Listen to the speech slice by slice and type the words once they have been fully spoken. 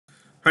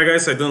Hi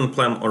guys, I didn't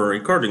plan on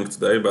recording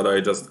today, but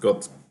I just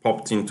got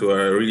popped into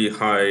a really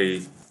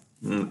high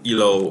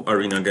Elo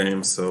arena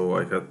game, so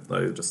I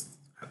just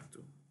had to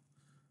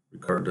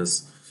record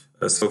this.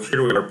 So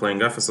here we are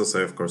playing Ephesus.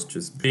 I of course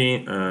choose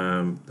B.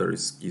 There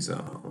is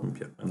Giza,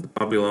 Olympia, and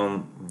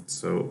Babylon.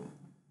 So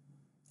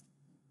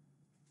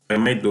I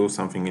may do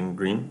something in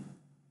green.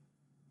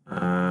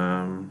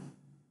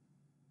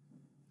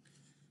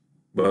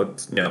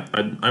 But yeah,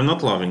 I'm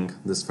not loving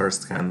this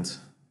first hand.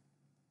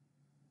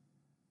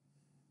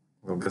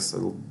 I guess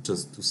I'll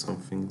just do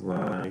something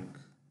like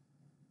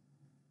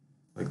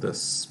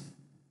this.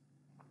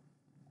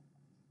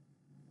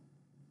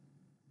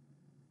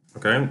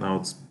 Okay, now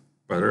it's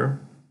better.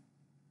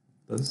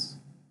 This.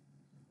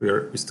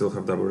 We still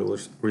have double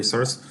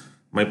resource.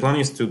 My plan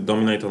is to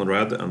dominate on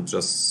red and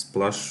just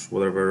splash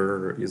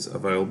whatever is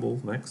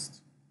available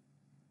next.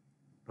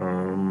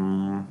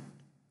 I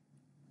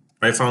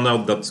found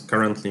out that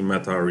currently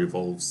meta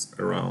revolves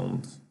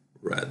around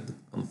red,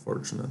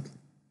 unfortunately,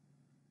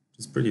 which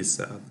is pretty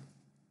sad.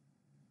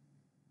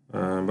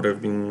 But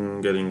I've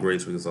been getting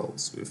great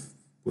results with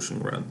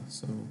pushing red,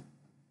 so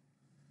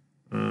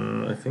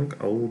I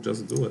think I'll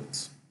just do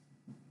it.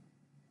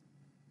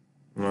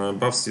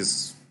 Buffs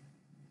is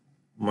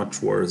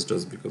much worse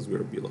just because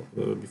we're below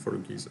before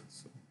Giza,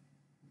 so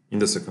in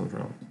the second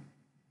round.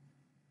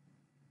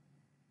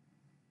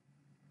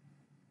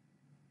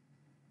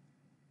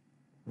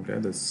 Okay,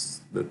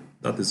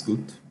 that is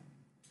good.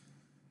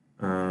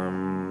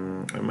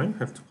 I might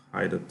have to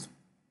hide it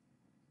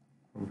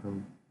from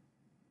him,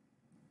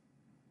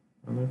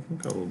 and I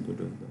think I will do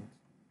that.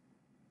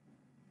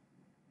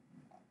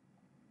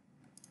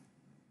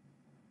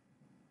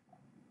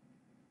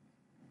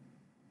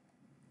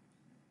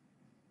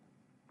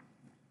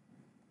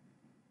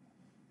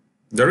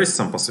 There is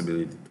some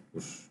possibility to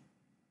push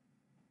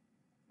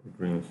for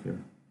green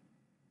here.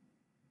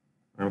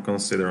 I'm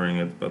considering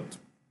it, but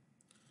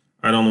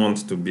I don't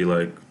want to be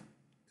like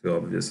too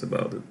obvious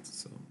about it.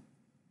 So.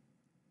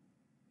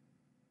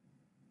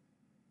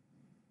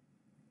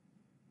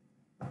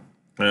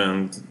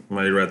 And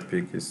my red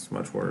pick is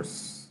much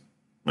worse.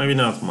 Maybe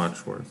not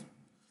much worse.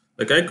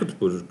 Like I could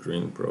push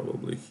green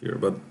probably here,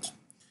 but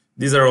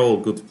these are all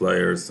good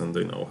players and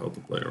they know how to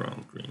play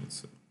around green.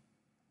 So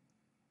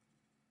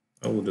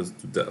I will just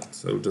do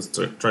that. I will just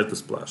try to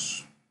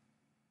splash.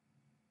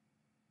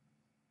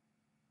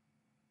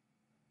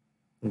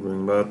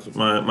 Green, but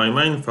my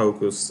main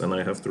focus, and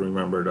I have to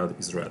remember that,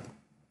 is red.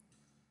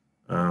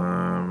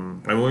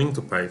 I'm willing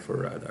to pay for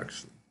red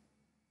actually.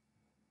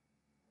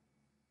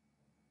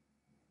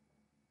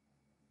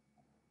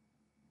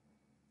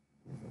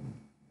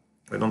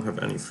 I don't have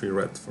any free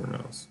red for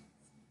now. So.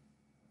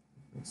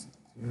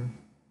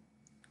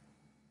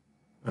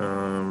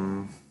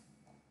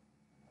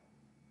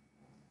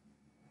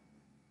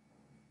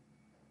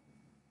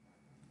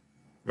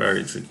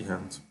 Very tricky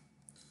hand.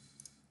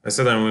 I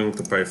said I'm willing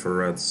to pay for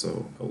red,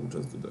 so I will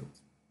just do that.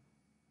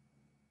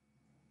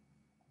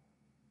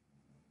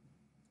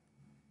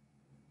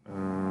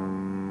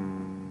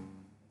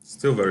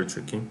 Still very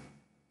tricky.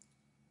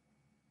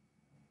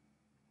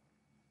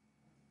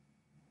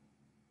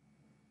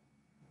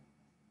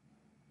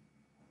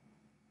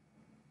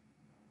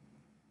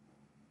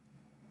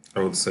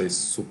 I would say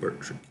super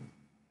tricky.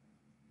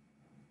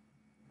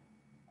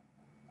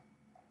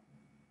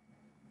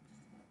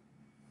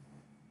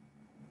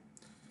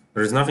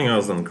 There's nothing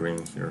else than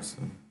green here, so.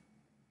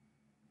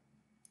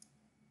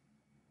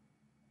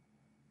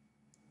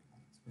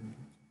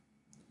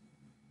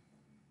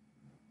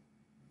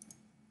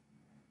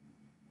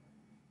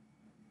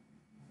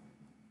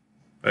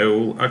 I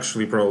will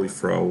actually probably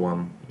throw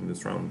one in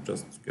this round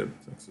just to get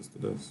access to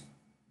this.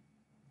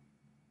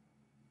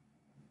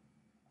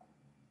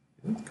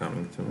 Is it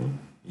coming to me?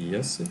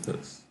 Yes, it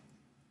is.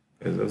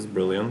 Okay, that's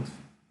brilliant.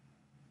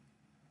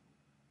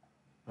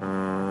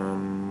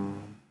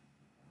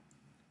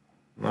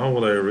 Now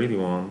what I really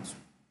want.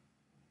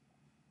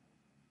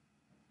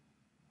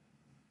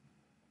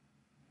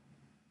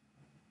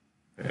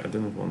 Okay, I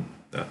didn't want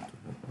that to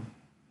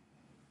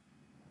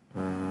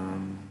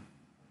happen.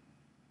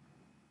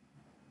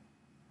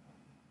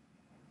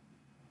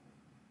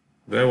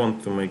 Do I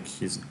want to make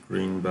his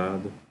green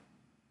bad?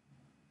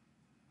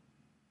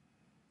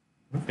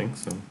 I think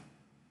so.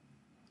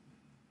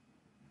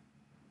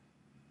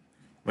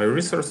 My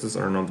resources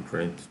are not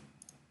great.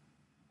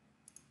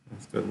 I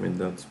have to admit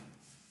that.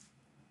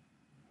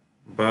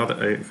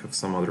 But I have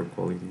some other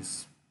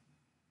qualities.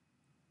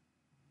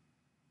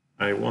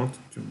 I want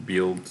to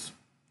build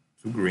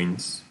 2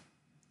 greens.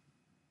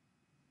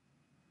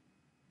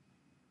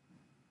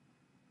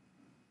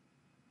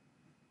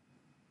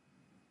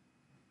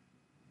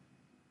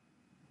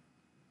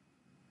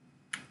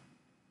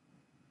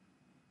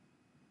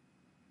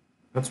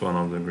 That's one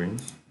of the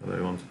greens that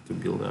I wanted to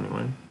build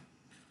anyway.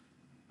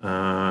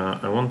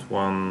 I want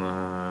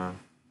one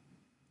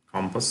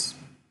compass,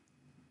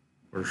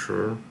 for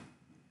sure.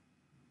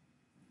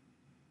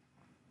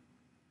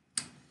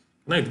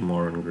 Can I do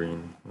more on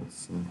green? Let's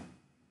see.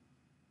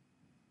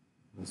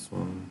 This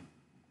one.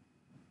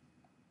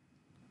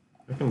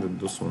 I can do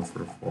this one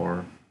for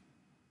 4.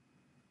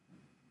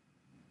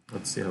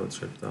 Let's see how it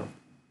shaped up.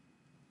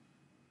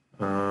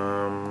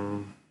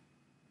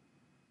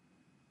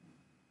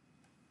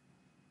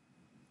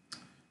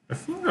 I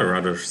think I'd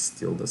rather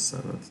steal the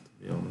Senate, to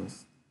be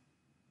honest,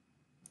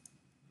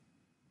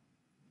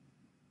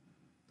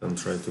 than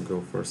try to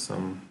go for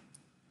some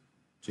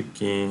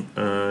cheeky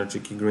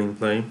green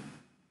play.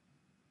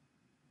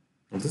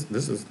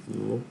 This is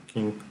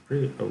looking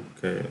pretty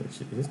okay.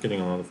 He's getting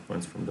a lot of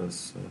points from this,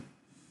 so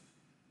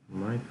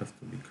might have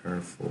to be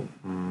careful.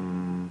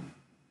 5,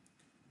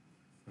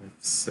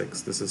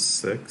 6. This is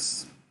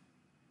 6,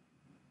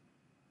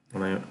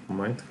 and I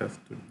might have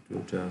to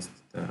do just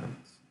that.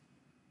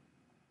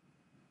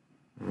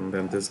 And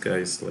then this guy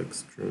is like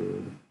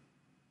screwed.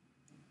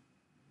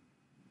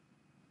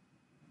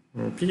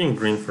 Picking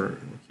green for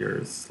here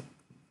is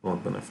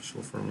not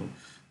beneficial for me.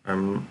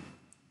 I'm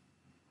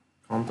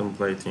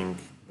contemplating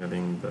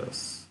getting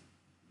this.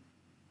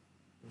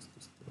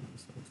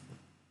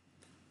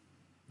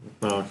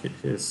 No,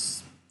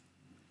 he's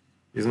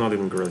not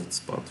in a great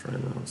spot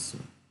right now. So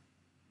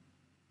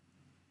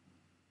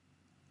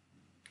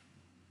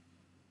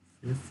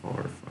 3,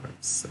 4, 5,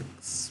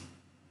 6.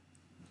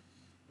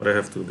 But I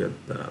have to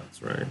get that,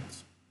 right?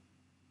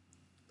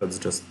 That's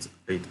just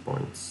 8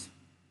 points.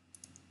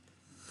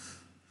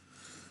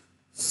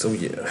 So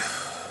yeah.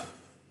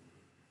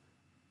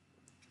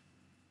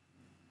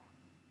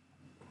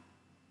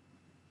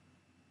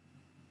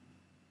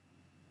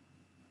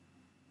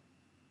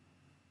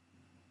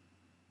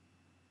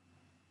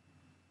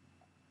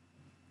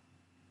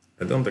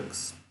 I don't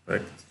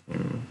expect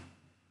him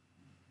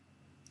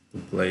to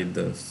play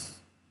this.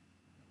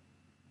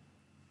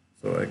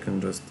 So I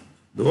can just...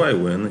 Do I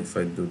win if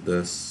I do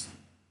this?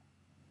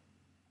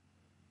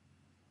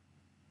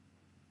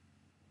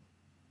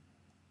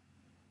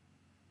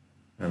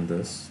 And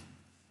this?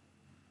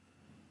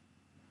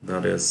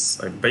 That is...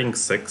 I'm paying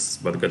 6,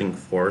 but getting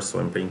 4, so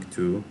I'm paying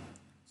 2.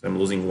 So I'm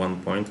losing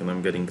 1 point and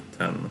I'm getting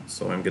 10.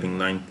 So I'm getting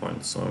 9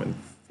 points, so I'm in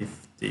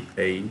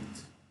 58.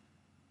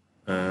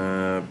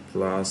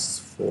 Plus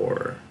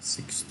 4,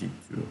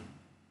 62.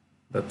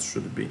 That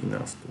should be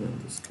enough to win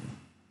this game.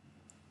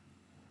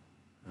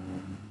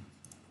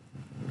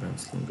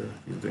 Gunslinger,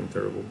 he's doing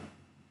terrible.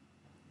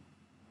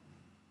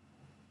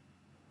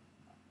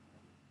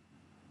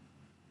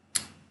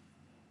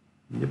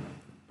 Yep.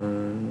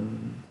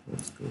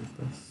 Let's go with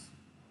this.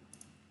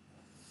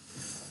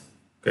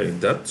 Okay,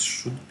 that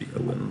should be a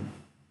win.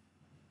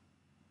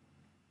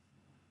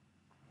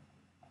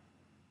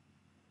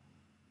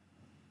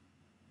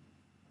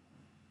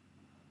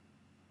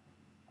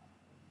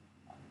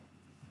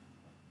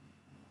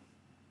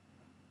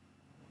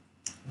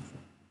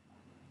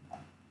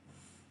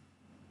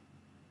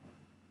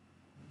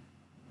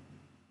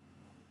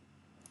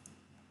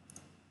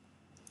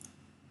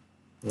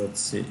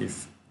 Let's see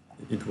if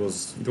it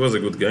was a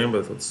good game,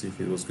 but let's see if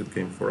it was a good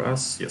game for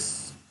us.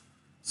 Yes,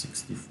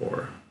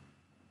 64.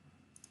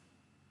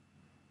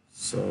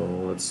 So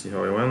let's see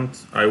how I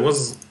went. I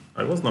was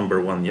number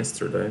 1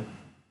 yesterday.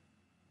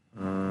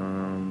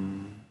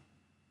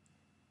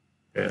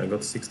 Okay, I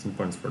got 16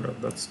 points for that.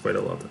 That's quite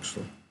a lot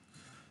actually.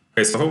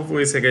 Okay, so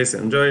hopefully you guys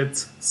enjoyed.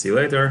 See you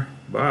later.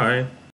 Bye.